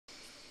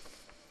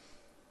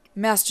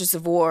Masters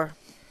of War.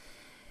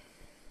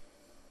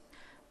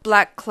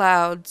 Black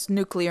clouds,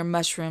 nuclear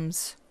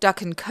mushrooms,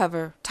 duck and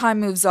cover. Time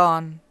moves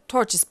on.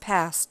 Torches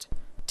passed.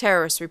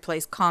 Terrorists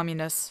replace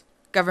communists.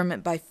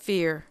 Government by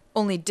fear.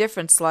 Only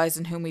difference lies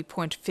in whom we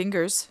point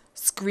fingers.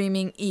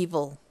 Screaming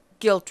evil.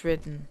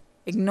 Guilt-ridden.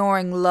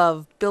 Ignoring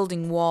love,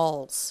 building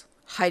walls.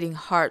 Hiding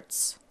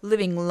hearts.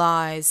 Living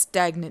lies,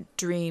 stagnant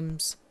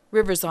dreams.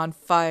 Rivers on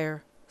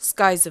fire.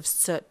 Skies of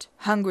soot.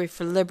 Hungry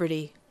for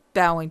liberty.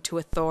 Bowing to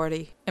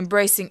authority.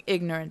 Embracing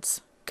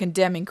ignorance.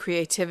 Condemning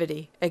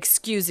creativity,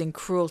 excusing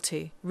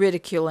cruelty,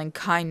 ridiculing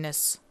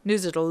kindness.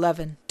 News at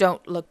 11.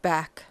 Don't look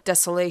back.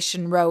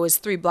 Desolation Row is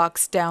 3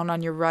 blocks down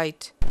on your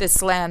right.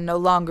 This land no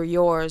longer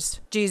yours.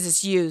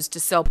 Jesus used to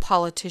sell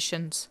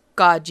politicians.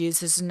 God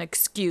uses an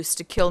excuse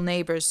to kill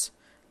neighbors.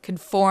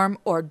 Conform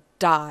or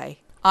die.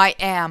 I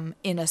am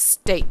in a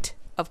state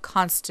of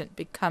constant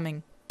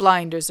becoming.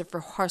 Blinders are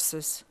for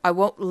horses. I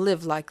won't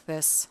live like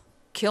this.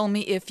 Kill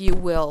me if you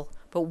will,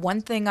 but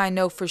one thing I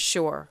know for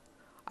sure.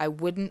 I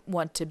wouldn't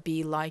want to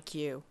be like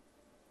you.